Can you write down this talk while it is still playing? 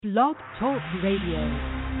Blog Talk Radio.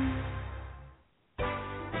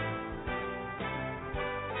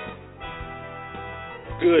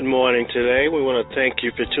 Good morning today. We want to thank you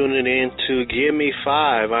for tuning in to Give Me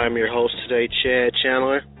Five. I'm your host today,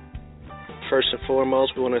 Chandler. First and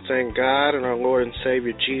foremost, we want to thank God and our Lord and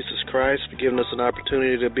Savior Jesus Christ for giving us an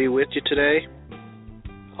opportunity to be with you today.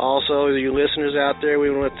 Also, you listeners out there, we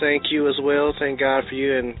want to thank you as well. Thank God for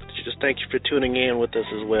you, and just thank you for tuning in with us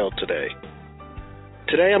as well today.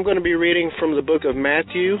 Today I'm going to be reading from the book of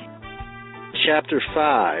Matthew, chapter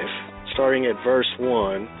 5, starting at verse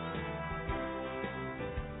 1.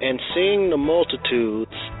 And seeing the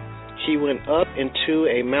multitudes, he went up into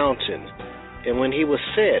a mountain. And when he was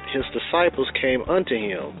set, his disciples came unto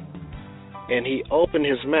him. And he opened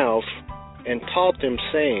his mouth and taught them,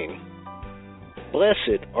 saying,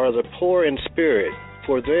 Blessed are the poor in spirit,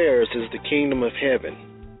 for theirs is the kingdom of heaven.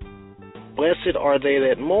 Blessed are they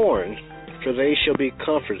that mourn, for they shall be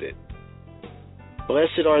comforted.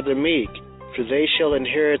 Blessed are the meek, for they shall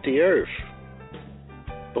inherit the earth.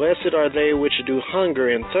 Blessed are they which do hunger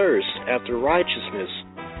and thirst after righteousness,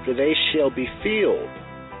 for they shall be filled.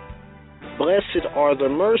 Blessed are the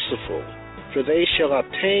merciful, for they shall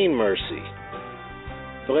obtain mercy.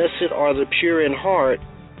 Blessed are the pure in heart,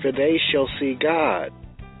 for they shall see God.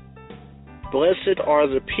 Blessed are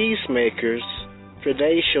the peacemakers, for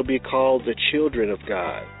they shall be called the children of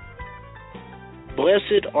God.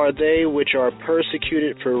 Blessed are they which are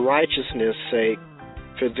persecuted for righteousness' sake,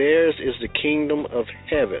 for theirs is the kingdom of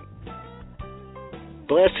heaven.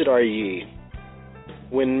 Blessed are ye,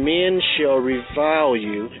 when men shall revile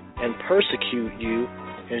you, and persecute you,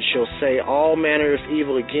 and shall say all manner of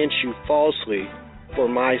evil against you falsely, for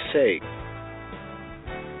my sake.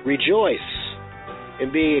 Rejoice,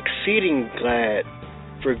 and be exceeding glad,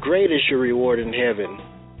 for great is your reward in heaven.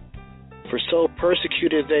 For so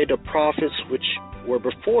persecuted they the prophets which were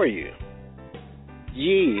before you.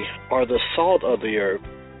 Ye are the salt of the earth,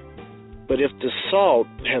 but if the salt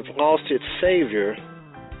have lost its savour,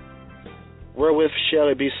 wherewith shall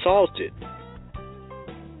it be salted?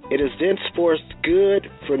 It is thenceforth good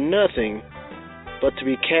for nothing, but to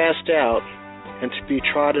be cast out, and to be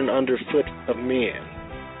trodden under foot of men.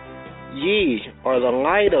 Ye are the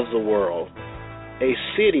light of the world. A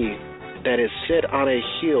city that is set on a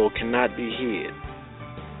hill cannot be hid.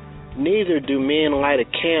 Neither do men light a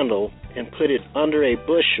candle and put it under a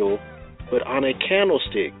bushel, but on a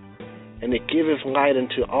candlestick, and it giveth light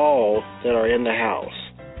unto all that are in the house.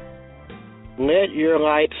 Let your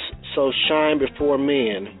lights so shine before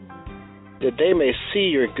men, that they may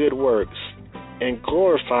see your good works, and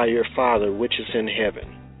glorify your Father which is in heaven.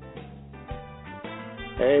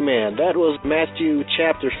 Amen. That was Matthew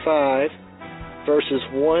chapter 5, verses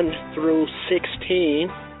 1 through 16.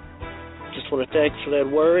 Just want to thank you for that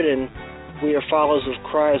word, and we are followers of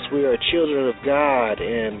Christ. We are children of God,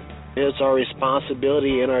 and it's our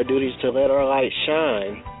responsibility and our duties to let our light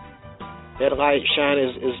shine. That light shine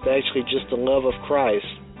is actually just the love of Christ.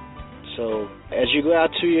 So as you go out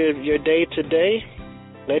to your day today,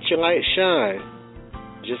 let your light shine.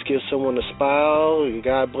 Just give someone a smile.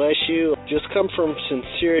 God bless you. Just come from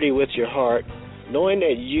sincerity with your heart, knowing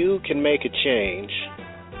that you can make a change,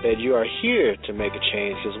 that you are here to make a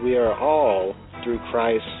change, because we are all, through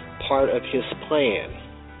Christ, part of His plan.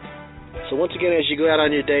 So once again, as you go out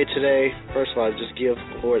on your day today, first of all, just give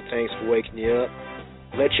the Lord thanks for waking you up.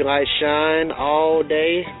 Let your light shine all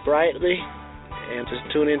day brightly, and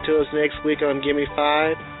just tune in to us next week on Give Me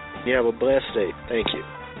Five. You have a blessed day. Thank you.